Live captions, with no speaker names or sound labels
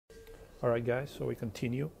Alright guys, so we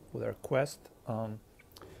continue with our quest.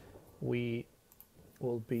 We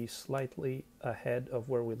will be slightly ahead of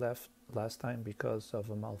where we left last time because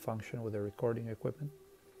of a malfunction with the recording equipment,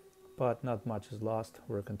 but not much is lost.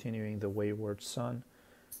 We're continuing the Wayward Son.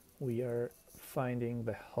 We are finding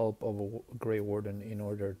the help of a Grey Warden in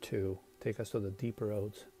order to take us to the deeper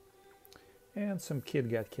roads. And some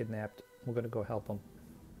kid got kidnapped. We're gonna go help him.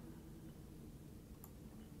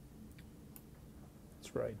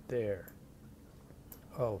 It's right there.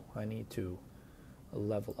 Oh, I need to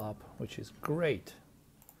level up, which is great.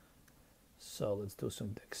 So let's do some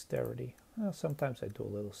dexterity. Sometimes I do a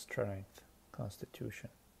little strength, constitution,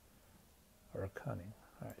 or cunning.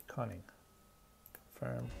 Alright, cunning.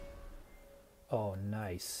 Confirm. Oh,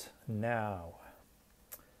 nice. Now,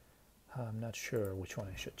 I'm not sure which one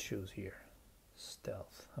I should choose here.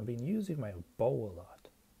 Stealth. I've been using my bow a lot.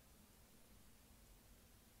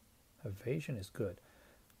 Evasion is good.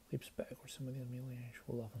 Leaps backwards and within melee range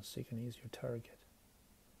will often seek an easier target.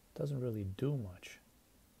 Doesn't really do much.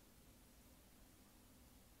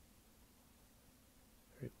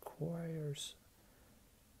 Requires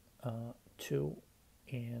 2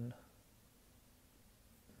 in.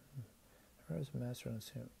 Whereas master and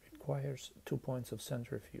requires 2 points of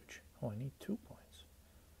centrifuge. Oh, I need 2 points.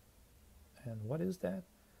 And what is that?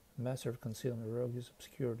 Master of Concealment. Rogue is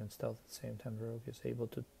obscured and stealth at the same time. Rogue is able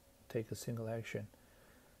to take a single action,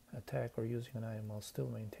 attack or using an item while still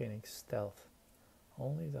maintaining stealth.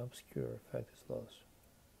 Only the obscure effect is lost.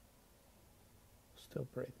 Still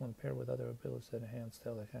break when paired with other abilities that enhance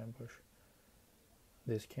stealth like ambush.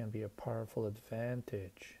 This can be a powerful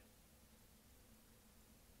advantage.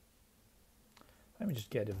 Let me just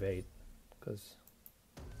get evade, because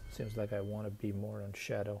it seems like I want to be more on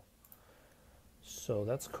shadow. So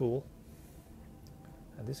that's cool.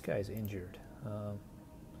 And this guy is injured.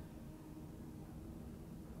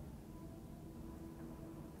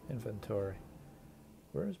 Inventory.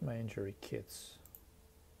 Where's my injury kits?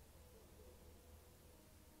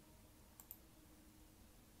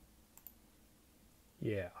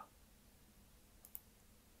 Yeah.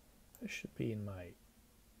 It should be in my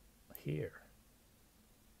here.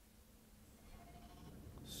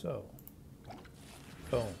 So,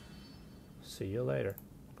 boom. See you later.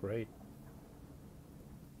 Great.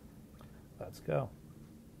 Let's go.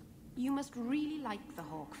 You must really like the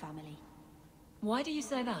Hawk family. Why do you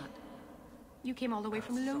say that? You came all the way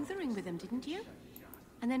from Lothering with them, didn't you?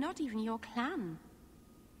 And they're not even your clan.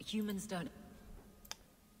 Humans don't...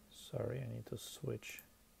 Sorry, I need to switch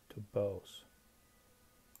to bows.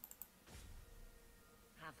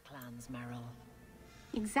 have clans, Meryl.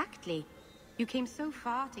 Exactly. You came so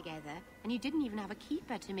far together, and you didn't even have a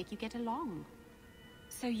keeper to make you get along.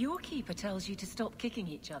 So your keeper tells you to stop kicking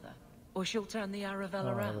each other? Or she'll turn the Arabelle I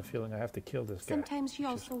have a around? feeling I have to kill this guy. Sometimes she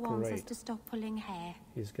also wants us great. to stop pulling hair.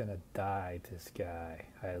 He's gonna die, this guy.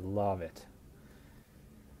 I love it.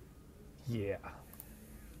 Yeah.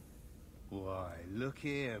 Why, look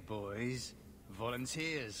here, boys.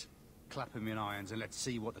 Volunteers. Clap 'em in irons and let's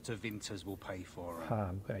see what the Tevinters will pay for 'em.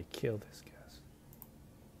 I'm gonna kill this guy.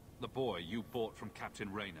 The boy you bought from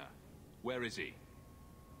Captain Rayner. Where is he?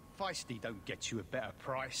 Feisty don't get you a better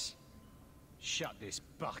price. Shut this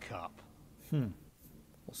buck up. We'll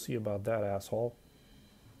see about that, asshole.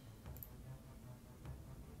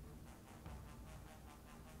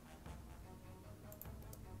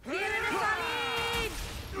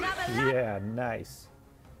 Yeah, nice.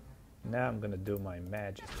 Now I'm gonna do my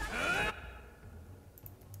magic.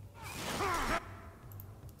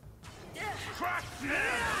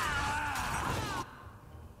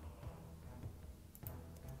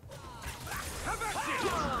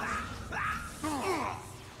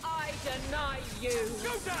 I deny you!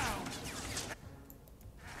 Go down!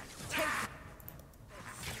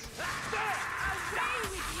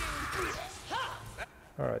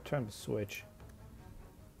 Alright, time to switch.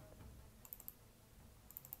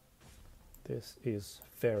 This is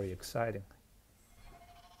very exciting.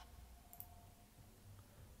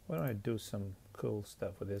 Why don't I do some cool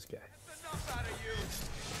stuff with this guy? Enough out of you!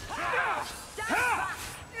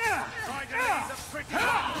 Trying to leave the pretty That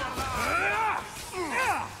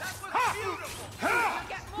was beautiful! You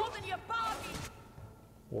get more than your bargain!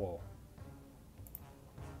 Whoa.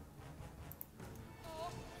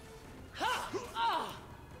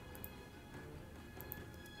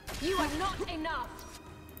 You are not enough!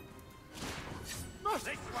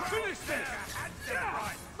 Finish this!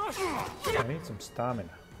 I need some stamina.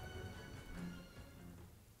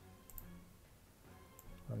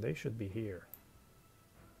 And they should be here.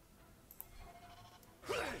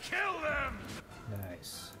 Kill them!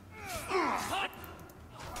 Nice.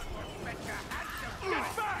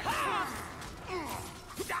 Get back!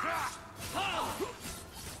 I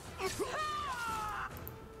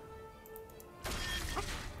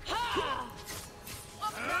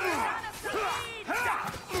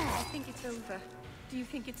think it's over. Do you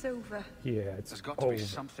think it's over? Yeah, it's There's got to over. be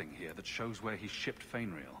something here that shows where he shipped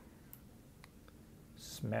Fainreal.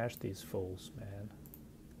 Smash these fools, man.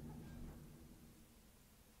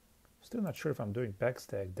 Still not sure if I'm doing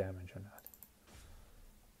backstab damage or not.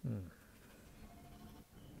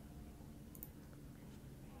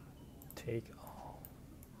 Take all.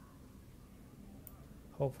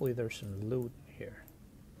 Hopefully there's some loot here.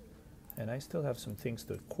 And I still have some things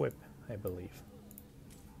to equip, I believe.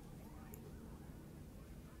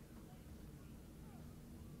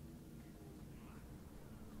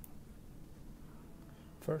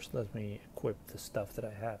 First, let me equip the stuff that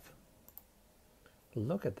I have.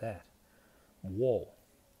 Look at that. Whoa.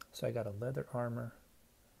 So I got a leather armor,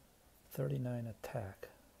 39 attack,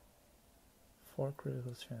 4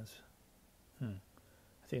 critical chance.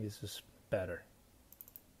 I think this is better.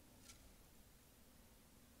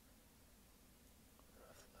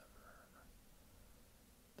 Rough leather armor.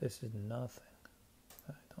 This is nothing.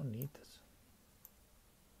 I don't need this.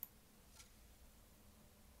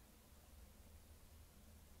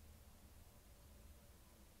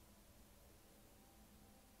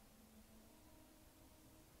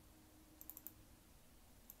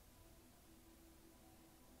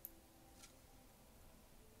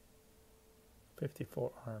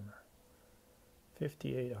 $54 armor,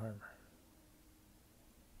 58 armor.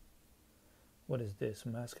 What is this?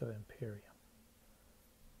 Mask of Imperium.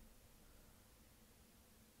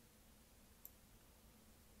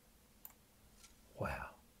 Wow,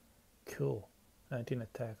 cool. 19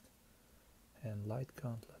 attack and light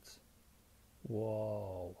gauntlets.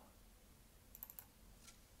 Whoa.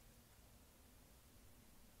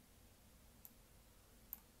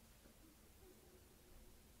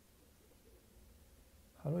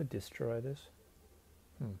 How do I destroy this?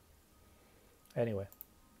 Anyway.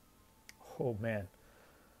 Oh man.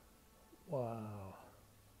 Wow.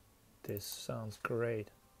 This sounds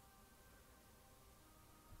great.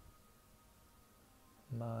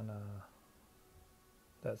 Mana.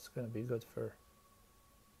 That's gonna be good for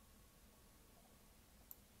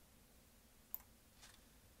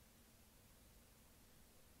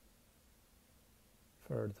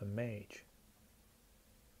the mage.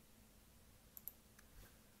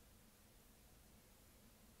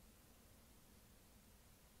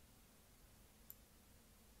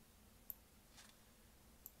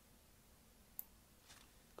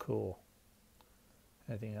 Cool.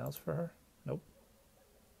 Anything else for her? Nope.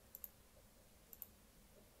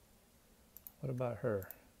 What about her?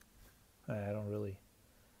 I don't really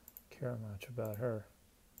care much about her.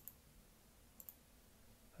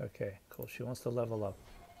 Okay, cool. She wants to level up.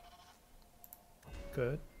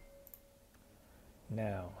 Good.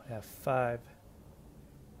 Now, F5.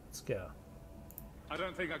 Let's go. I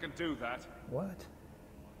don't think I can do that. What?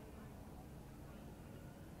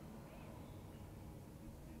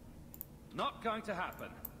 Not going to happen.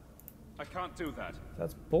 I can't do that.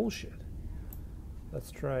 That's bullshit. Let's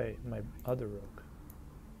try my other rogue.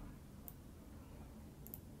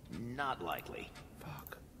 Not likely.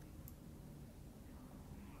 Fuck.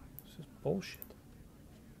 This is bullshit.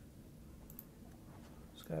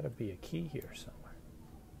 There's gotta be a key here somewhere.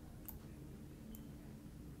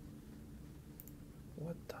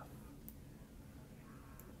 What the?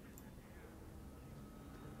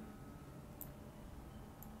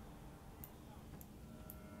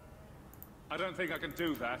 I don't think I can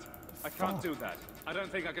do that. I can't do that. I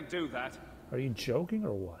don't think I can do that. Are you joking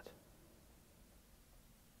or what?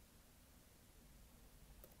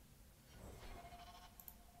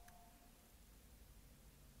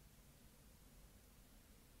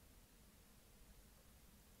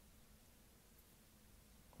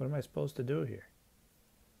 What am I supposed to do here?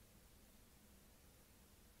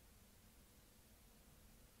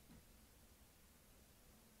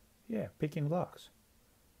 Yeah, picking locks.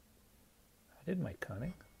 I did my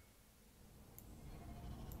cunning.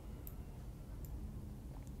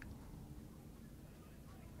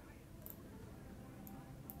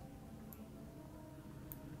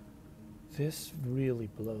 This really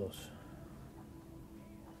blows.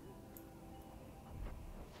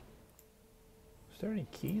 Is there any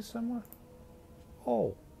keys somewhere?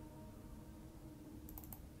 Oh.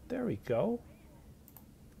 There we go.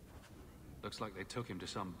 Looks like they took him to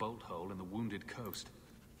some bolt hole in the Wounded Coast.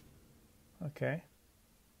 Okay.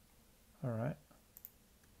 Alright.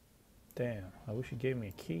 Damn, I wish he gave me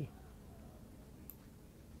a key.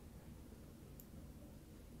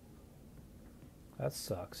 That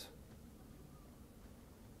sucks.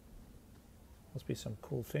 Must be some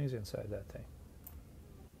cool things inside that thing.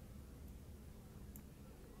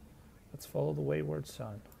 Let's follow the wayward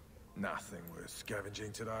son. Nothing worth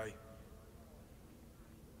scavenging today.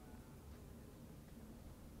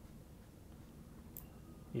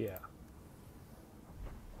 Yeah.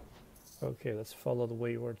 Okay, let's follow the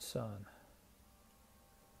wayward son.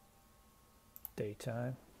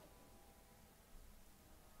 Daytime.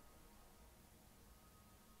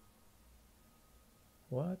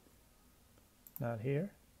 What? Not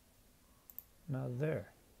here? Not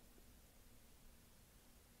there.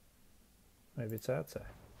 Maybe it's outside.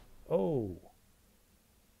 Oh!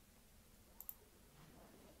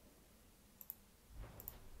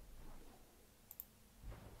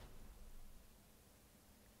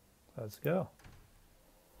 Let's go.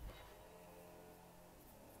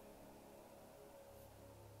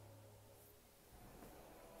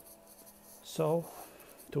 So,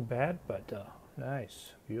 too bad, but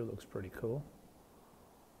nice. View looks pretty cool.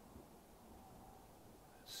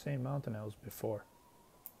 Same mountain I was before.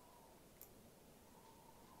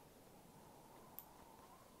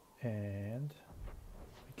 And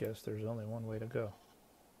I guess there's only one way to go.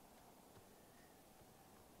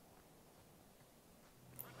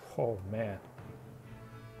 Oh man.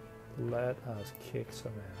 Let us kick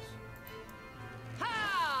some ass.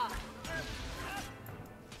 Ha!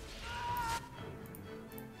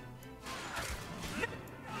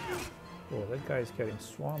 Oh, that guy's getting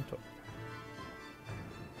swamped over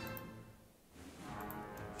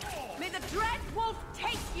May the dread wolf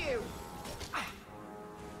take you!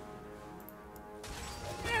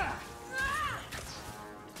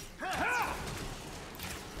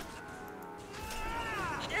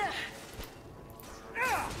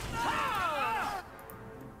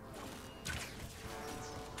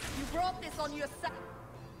 You brought this on yourself.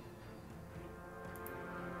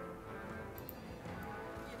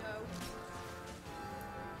 You know.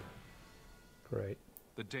 Great.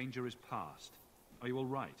 The danger is past. Are you all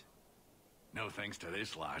right? No thanks to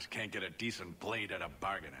this lot, can't get a decent blade at a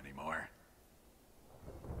bargain anymore.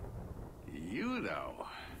 You, though,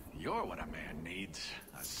 you're what a man needs.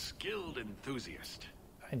 A skilled enthusiast.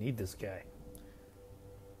 I need this guy.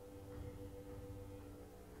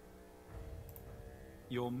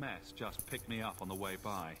 Your mess just picked me up on the way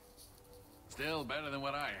by. Still better than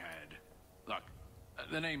what I had. Look,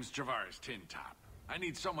 the name's Travaris Tintop. I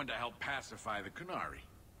need someone to help pacify the Kunari.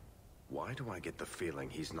 Why do I get the feeling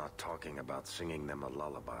he's not talking about singing them a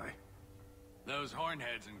lullaby? Those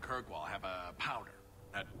hornheads in Kirkwall have a powder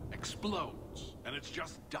that explodes, and it's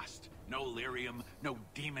just dust. No lyrium, no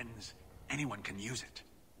demons. Anyone can use it.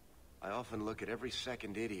 I often look at every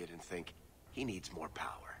second idiot and think, he needs more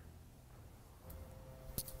power.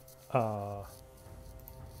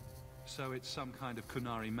 So it's some kind of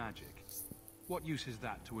Kunari magic. What use is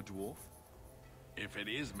that to a dwarf? If it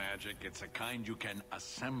is magic, it's a kind you can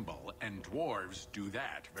assemble, and dwarves do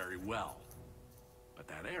that very well. But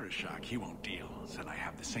that Arishok, he won't deal, said I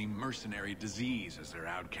have the same mercenary disease as their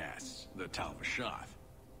outcasts, the Talvashoth.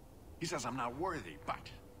 He says I'm not worthy, but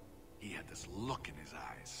he had this look in his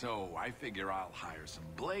eyes, so I figure I'll hire some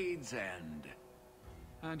blades and...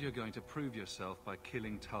 And you're going to prove yourself by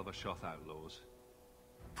killing Talvashoth outlaws.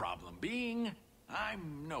 Problem being,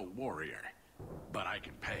 I'm no warrior, but I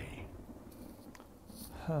can pay.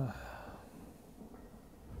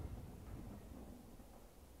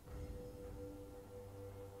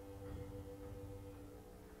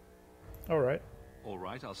 All right. All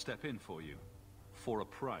right, I'll step in for you. For a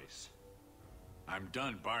price. I'm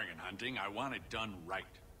done bargain hunting. I want it done right.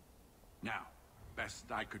 Now,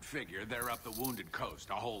 best I could figure, they're up the Wounded Coast,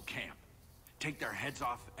 a whole camp. Take their heads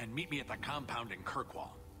off and meet me at the compound in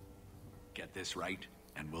Kirkwall. Get this right,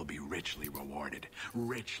 and we'll be richly rewarded.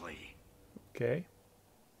 Richly. Okay.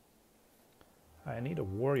 I need a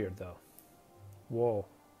warrior, though. Whoa.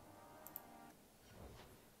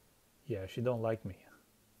 Yeah, she don't like me.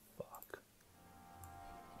 Fuck.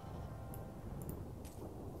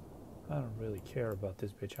 I don't really care about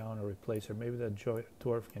this bitch. I want to replace her. Maybe that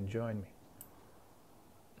dwarf can join me.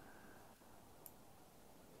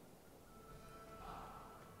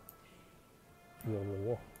 Whoa, whoa,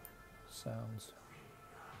 whoa. Sounds.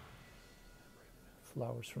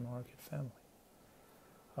 Flowers from Orchid family.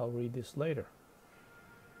 I'll read this later.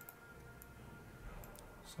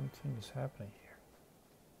 Something is happening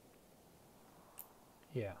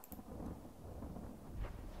here. Yeah.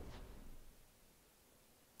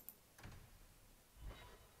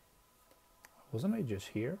 Wasn't I just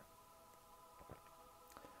here?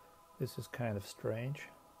 This is kind of strange.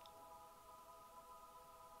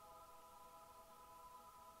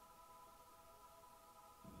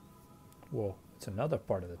 Whoa, it's another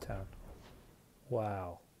part of the town.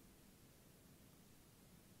 Wow.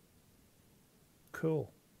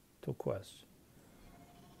 Cool. 2 quests.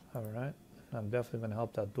 Alright. I'm definitely going to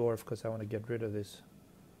help that dwarf because I want to get rid of this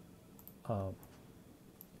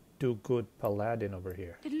do-good paladin over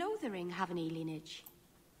here. Did Lothering have an alienage?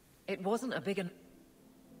 It wasn't a big enough...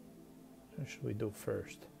 What should we do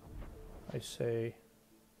first? I say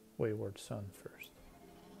Wayward Son first.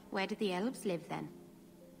 Where did the elves live then?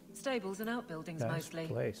 Stables and outbuildings Nice mostly.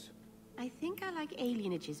 place. I think I like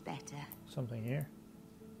alienages better. Something here.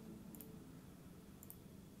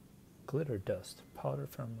 Glitter dust. Powder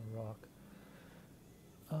from the rock.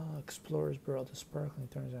 Explorers brought the sparkling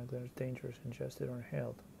turns out glitter dangerous, ingested or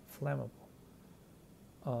inhaled. Flammable.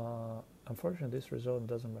 Unfortunately, this result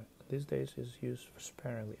doesn't. These days is used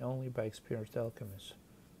sparingly, only by experienced alchemists.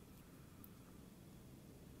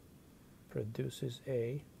 Produces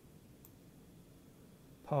a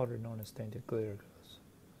powder known as tainted glitter glass.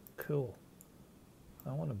 Cool.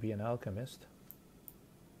 I want to be an alchemist.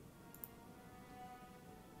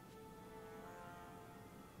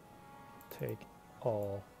 Take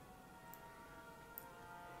all.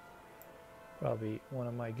 Probably one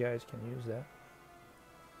of my guys can use that.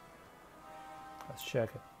 Let's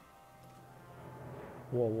check it.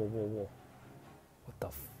 Whoa, whoa, whoa, whoa. What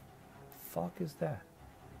the fuck is that?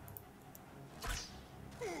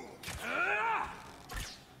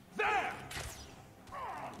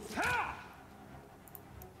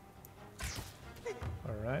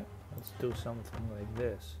 Alright, let's do something like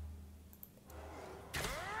this.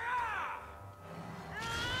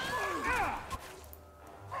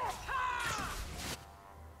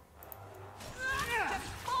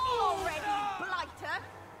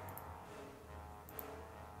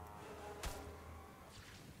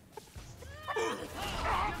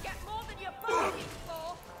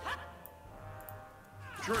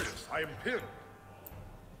 I am pinned.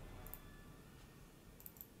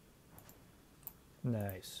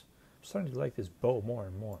 Nice. I'm starting to like this bow more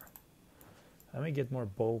and more. I may get more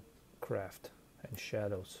bow craft and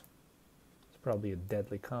shadows. It's probably a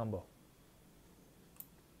deadly combo.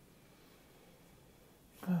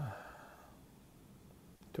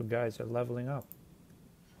 Two guys are leveling up.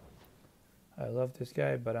 I love this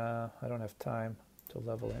guy, but I don't have time to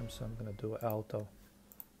level him, so I'm gonna do Alto.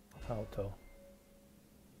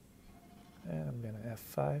 And I'm gonna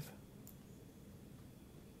F5.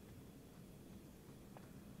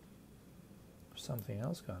 Something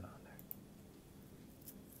else going on there.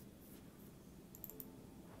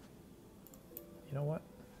 You know what?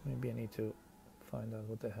 Maybe I need to find out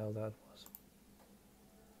what the hell that was.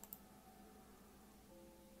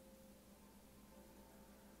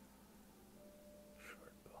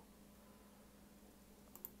 Short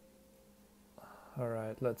bow.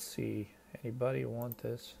 Alright, let's see. Anybody want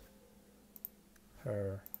this?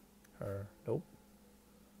 Her. Nope.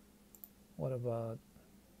 What about...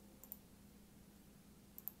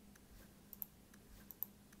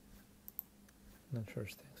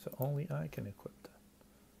 Interesting. So only I can equip that.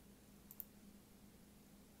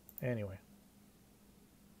 Anyway.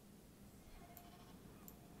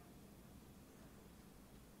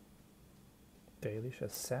 Dalish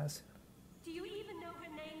Assassin. Do you even know her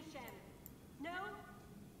name, Shem? No?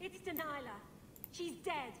 It's Delilah. She's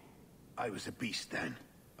dead. I was a beast then.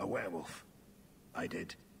 A werewolf. I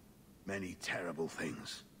did many terrible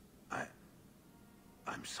things.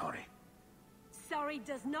 I'm sorry. Sorry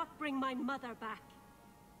does not bring my mother back.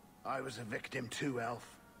 I was a victim too, Elf.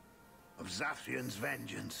 Of Zafrian's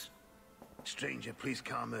vengeance. Stranger, please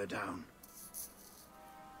calm her down.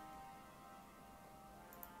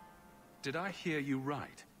 Did I hear you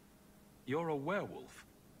right? You're a werewolf?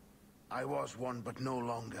 I was one, but no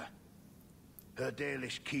longer. Her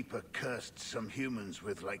Dalish keeper cursed some humans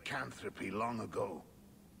with lycanthropy long ago.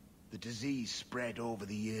 The disease spread over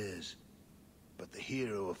the years, but the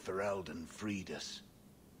hero of Ferelden freed us.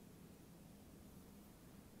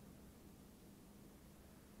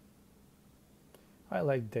 I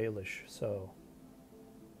like Dalish, so...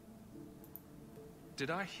 Did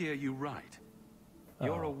I hear you right?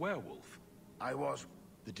 You're a werewolf? I was.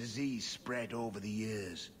 The disease spread over the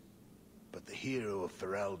years, but the hero of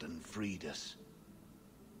Ferelden freed us.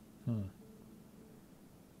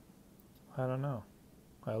 I don't know.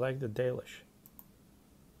 I like the Dalish.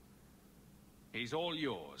 He's all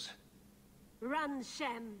yours. Run,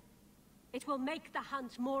 Shem. It will make the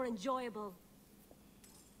hunt more enjoyable.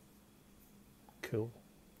 Cool.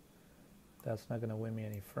 That's not gonna win me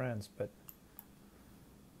any friends, but...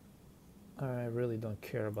 I really don't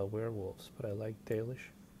care about werewolves, but I like Dalish.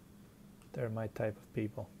 They're my type of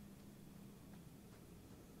people.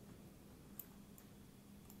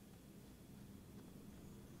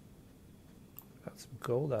 Got some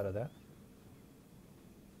gold out of that.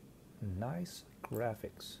 Nice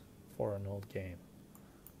graphics for an old game.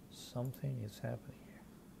 Something is happening here.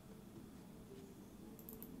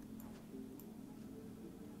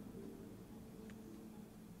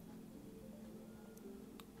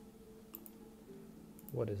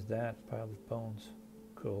 What is that? Pile of bones.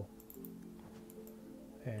 Cool.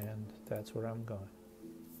 And that's where I'm going.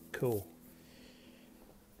 Cool.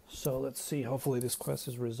 So let's see. Hopefully this quest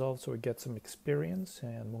is resolved so we get some experience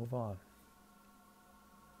and move on.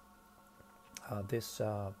 This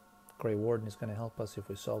Grey Warden is going to help us if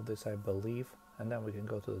we solve this, I believe. And then we can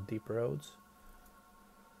go to the deep roads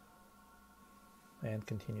and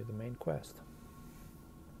continue the main quest.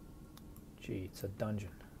 Gee, it's a dungeon.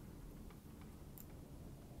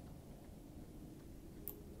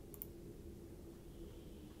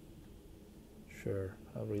 Sure,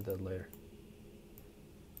 I'll read that later.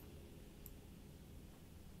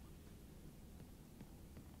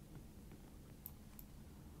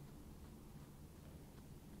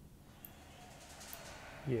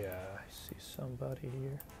 Yeah, I see somebody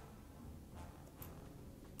here.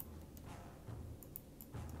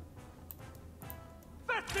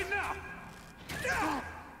 That's enough!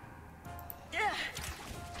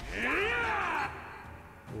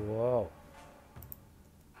 Whoa.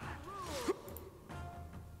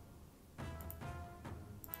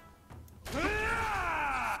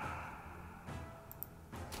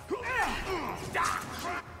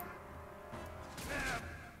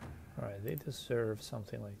 Alright, they deserve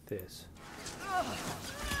something like this.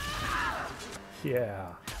 Yeah.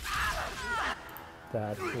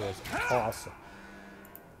 That was awesome.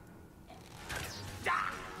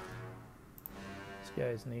 These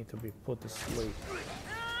guys need to be put to sleep.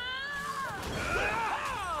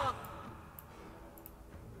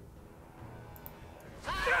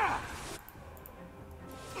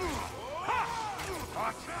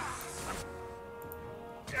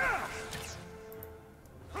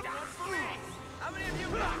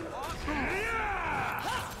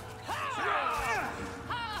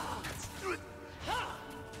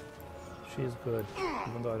 She's good,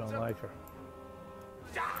 even though I don't like her.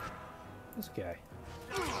 This guy.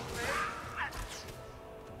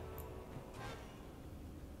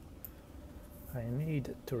 I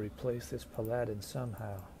need to replace this paladin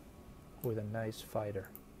somehow with a nice fighter.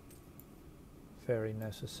 Very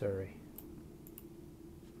necessary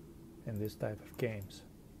in this type of games.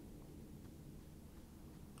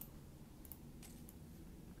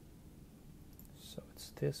 So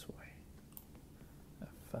it's this way.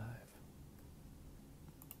 F5.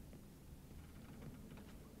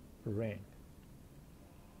 Ring.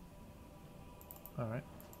 Alright.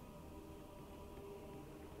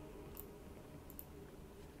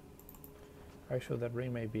 Actually, that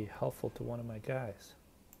ring may be helpful to one of my guys.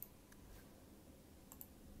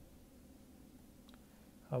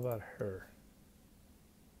 How about her?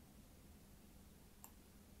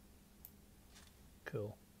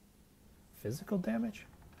 Cool. Physical damage?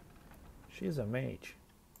 She's a mage.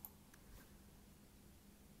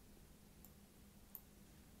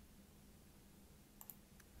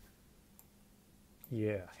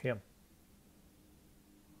 Yeah, him.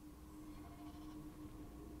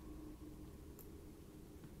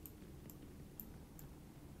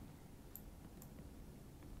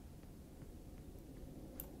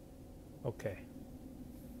 Okay.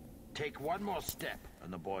 Take one more step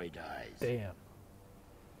and the boy dies. Damn.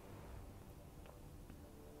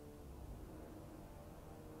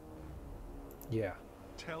 Yeah.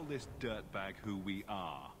 Tell this dirtbag who we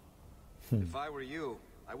are. If I were you,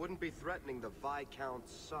 I wouldn't be threatening the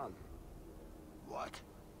Viscount's son. What?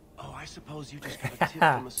 Oh, I suppose you just got a tip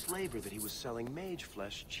from a slaver that he was selling mage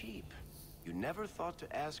flesh cheap. You never thought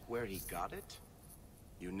to ask where he got it?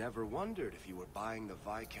 You never wondered if you were buying the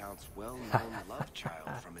Viscount's well-known love child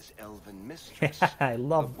from his elven mistress. I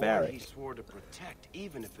love the boy Barrick. he swore to protect,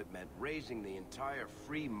 even if it meant raising the entire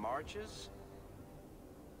free marches?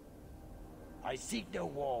 I seek no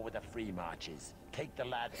war with the free marches. Take the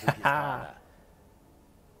lad to his father.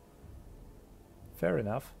 Fair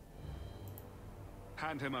enough.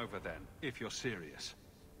 Hand him over then, if you're serious.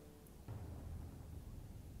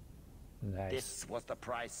 Nice. This was the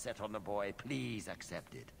price set on the boy. Please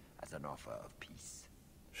accept it as an offer of peace.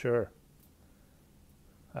 Sure.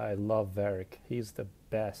 I love Varric. He's the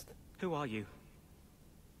best. Who are you?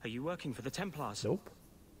 Are you working for the Templars? Nope.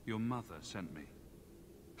 Your mother sent me.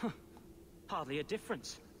 Hardly a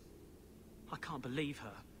difference. I can't believe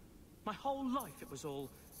her. My whole life it was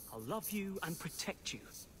all, I'll love you and protect you.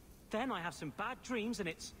 Then I have some bad dreams and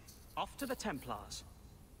it's off to the Templars.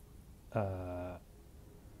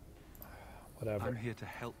 Whatever. I'm here to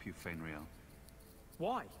help you, Fenriel.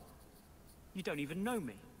 Why? You don't even know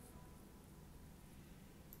me.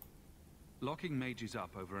 Locking mages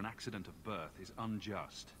up over an accident of birth is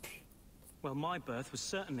unjust. Well, my birth was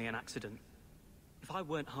certainly an accident. If I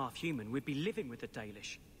weren't half human, we'd be living with the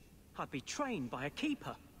Dalish. I'd be trained by a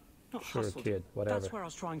keeper, not Sure, hustled. kid, whatever. That's where I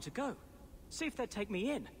was trying to go. See if they'd take me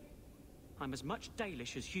in. I'm as much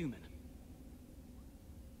Dalish as human.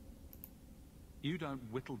 You don't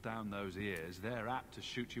whittle down those ears, they're apt to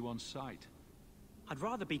shoot you on sight. I'd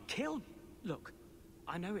rather be killed. Look,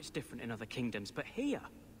 I know it's different in other kingdoms, but here,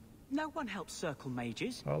 no one helps circle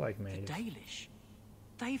mages. I like mages. The Dalish,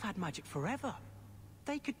 they've had magic forever.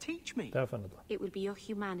 They could teach me. Definitely. It will be your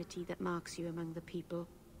humanity that marks you among the people,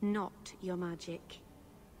 not your magic.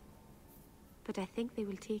 But I think they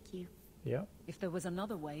will take you. Yeah. If there was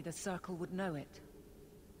another way, the Circle would know it.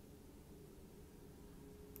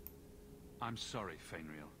 I'm sorry,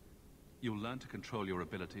 Fainriel. You'll learn to control your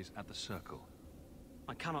abilities at the Circle.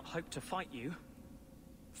 I cannot hope to fight you.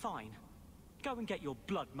 Fine. Go and get your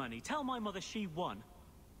blood money. Tell my mother she won.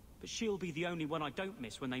 But she'll be the only one I don't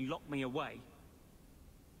miss when they lock me away.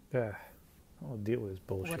 Yeah. I'll deal with this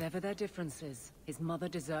bullshit. Whatever their differences, his mother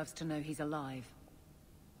deserves to know he's alive.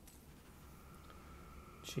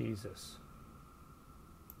 Jesus.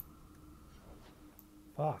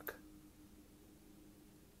 Fuck.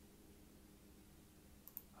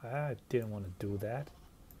 I didn't want to do that.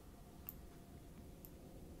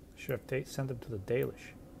 Should have sent them to the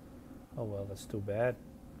Dalish. Oh well, that's too bad.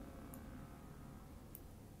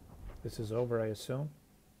 This is over, I assume.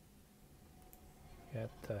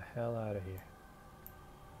 Get the hell out of here.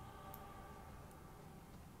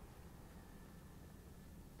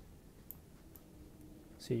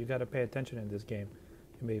 See, you gotta pay attention in this game.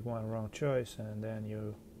 You make one wrong choice and then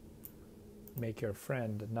you make your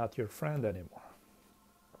friend not your friend anymore.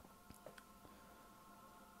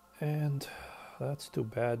 And that's too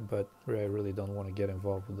bad, but I really don't want to get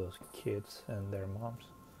involved with those kids and their moms.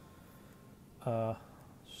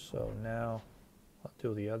 So now I'll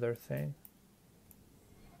do the other thing.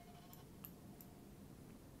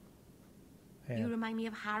 You remind me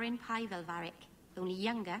of Harin Pyvelvarik, only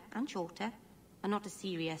younger and shorter, and not as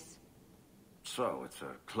serious. So, it's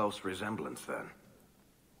a close resemblance then.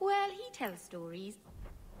 Well, he tells stories.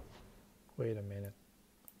 Wait a minute.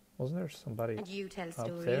 Wasn't there somebody And you tell up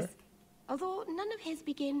stories. there? Although none of his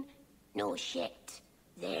begin, no shit,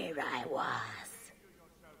 there I was.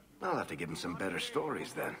 I'll have to give him some better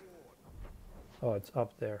stories then. Oh, it's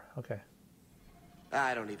up there. Okay.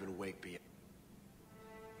 I don't even wake beyond.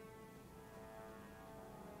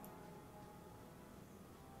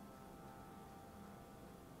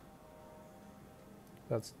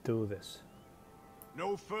 Let's do this.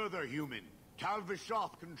 No further, human. Tal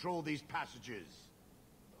Vishoth control these passages.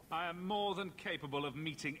 I am more than capable of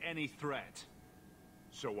meeting any threat.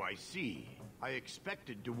 So I see. I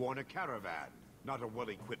expected to warn a caravan, not a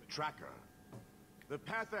well-equipped tracker. The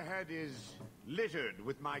path ahead is littered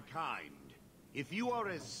with my kind. If you are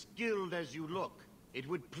as skilled as you look, it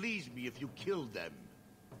would please me if you killed them.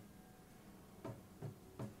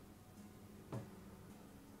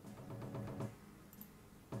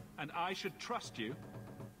 And I should trust you?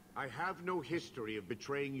 I have no history of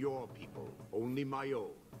betraying your people, only my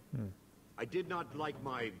own. I did not like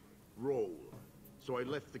my role, so I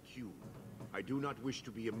left the queue. I do not wish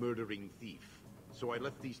to be a murdering thief, so I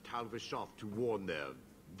left these Tal Vishoth to warn their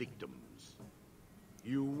victims.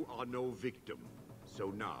 You are no victim, so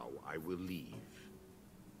now I will leave.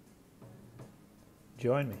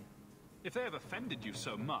 Join me. If they have offended you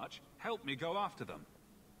so much, help me go after them.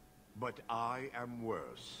 But I am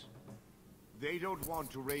worse. They don't want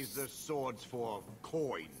to raise their swords for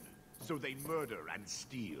coin, so they murder and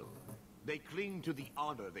steal. They cling to the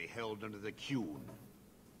honor they held under the Qun.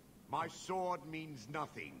 My sword means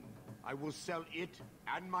nothing. I will sell it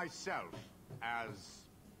and myself as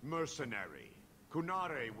mercenary.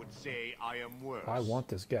 Kunare would say I am worse. I want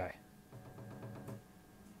this guy.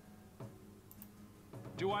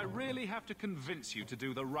 Do I really have to convince you to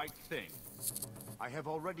do the right thing? I have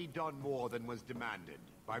already done more than was demanded,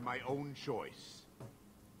 by my own choice.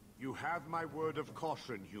 You have my word of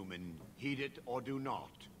caution, human. Heed it or do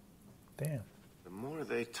not. Damn. The more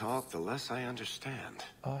they talk, the less I understand.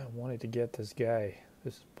 I wanted to get this guy.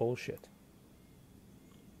 This is bullshit.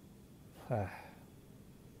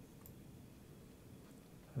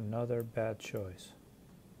 Another bad choice.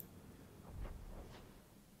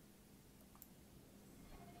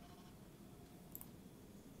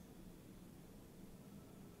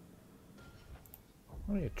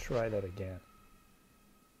 Why don't you try that again?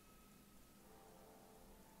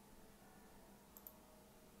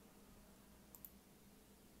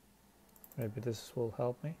 Maybe this will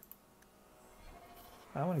help me.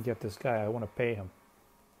 I want to get this guy. I want to pay him.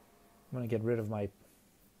 I'm going to get rid of my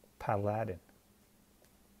paladin.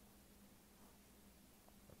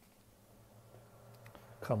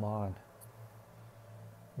 Come on.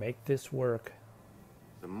 Make this work.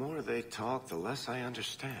 The more they talk, the less I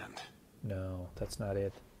understand. No, that's not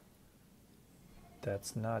it.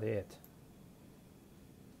 That's not it.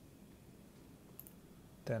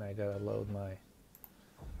 Then I gotta load my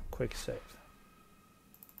quick save.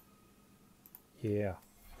 Yeah.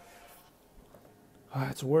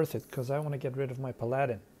 It's worth it because I want to get rid of my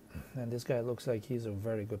paladin. And this guy looks like he's a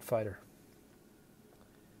very good fighter.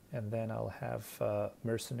 And then I'll have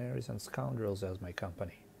mercenaries and scoundrels as my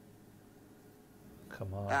company.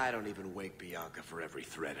 Come on. I don't even wake Bianca for every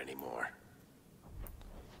threat anymore.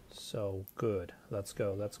 So good. Let's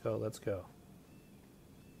go, let's go, let's go.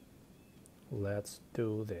 Let's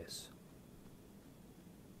do this.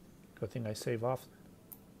 Good thing I save often.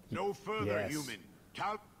 No further, yes. human.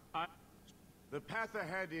 The path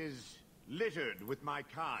ahead is littered with my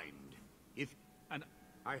kind.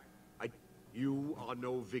 You are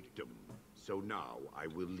no victim, so now I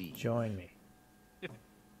will leave. Join me.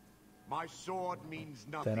 My sword means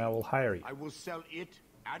nothing. Then I will hire you. I will sell it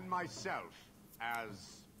and myself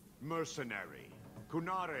as mercenary.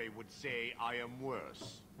 Kunare would say I am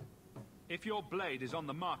worse. If your blade is on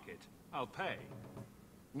the market, I'll pay.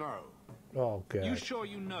 No. Oh, God. You sure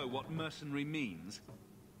you know what mercenary means?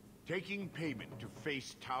 Taking payment to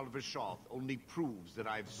face Tal Vishoth only proves that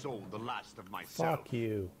I've sold the last of myself. Fuck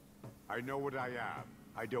you. I know what I am.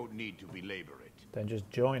 I don't need to belabor it. Then just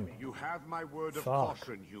join me. You have my word of Fuck.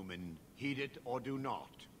 caution, human. Heed it or do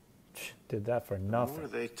not. Did that for The nothing. more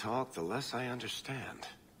they talk, the less I understand.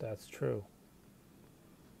 That's true.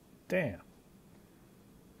 Damn.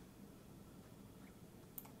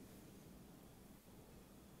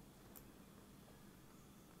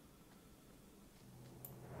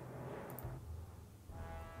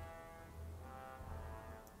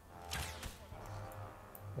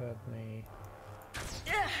 Let me...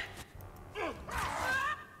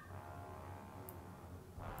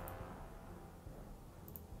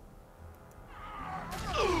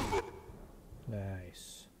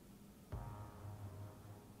 Nice.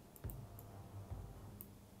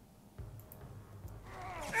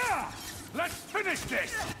 Let's finish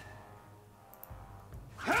this!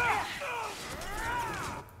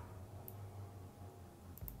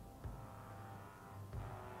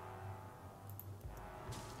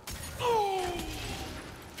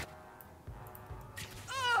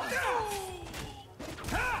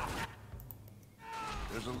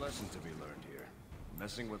 There's a lesson to be learned here.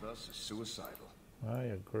 Messing with us is suicidal. I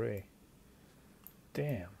agree.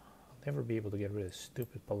 Damn. I'll never be able to get rid of this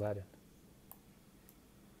stupid paladin.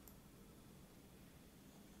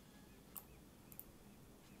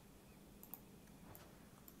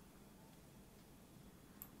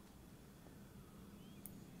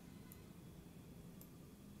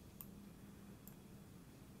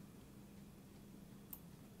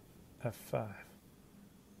 F5.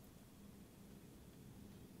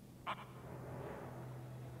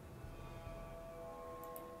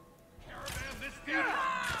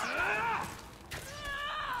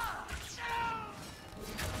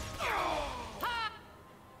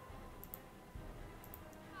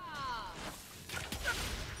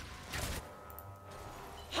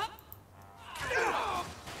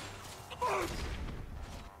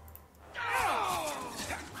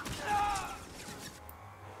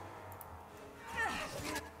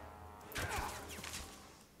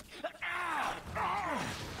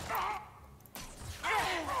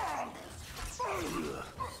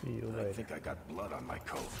 See you later. I think I got blood on my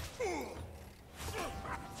coat.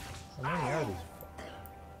 How many are these?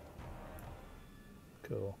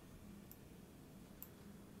 Cool.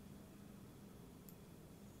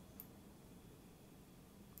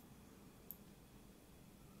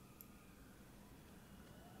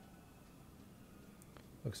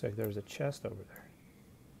 Looks like there's a chest over there.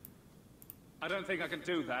 I don't think I can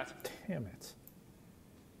do that. Damn it.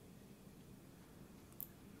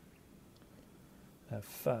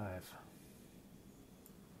 F5.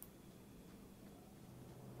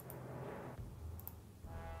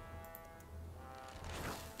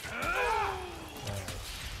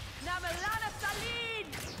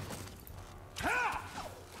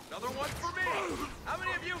 Another one for me! How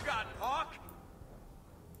many of you got, Hawk?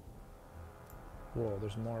 Whoa,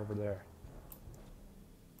 there's more over there.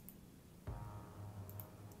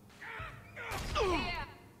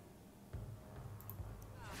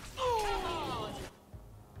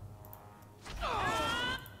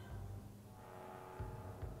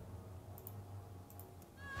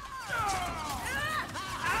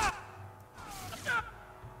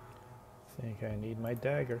 Okay, I need my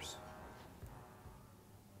daggers.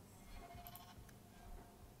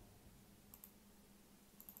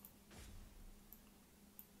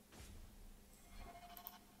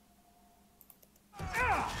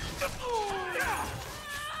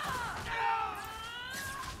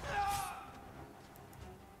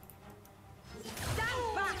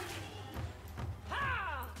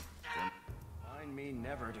 Remind me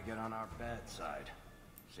never to get on our bad side.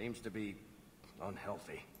 Seems to be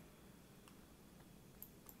unhealthy.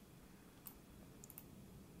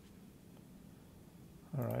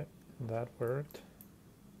 Alright, that worked.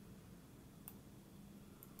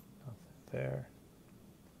 Nothing there.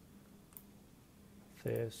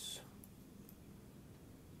 This.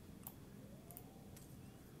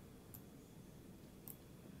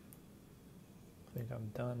 I think I'm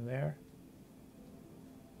done there.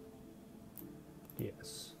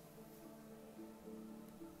 Yes.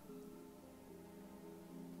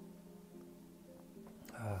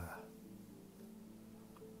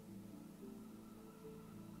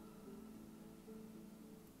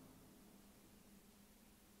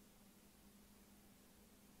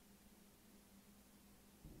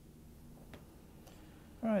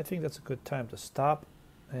 Alright, I think that's a good time to stop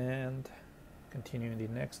and continue in the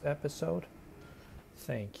next episode.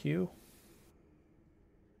 Thank you.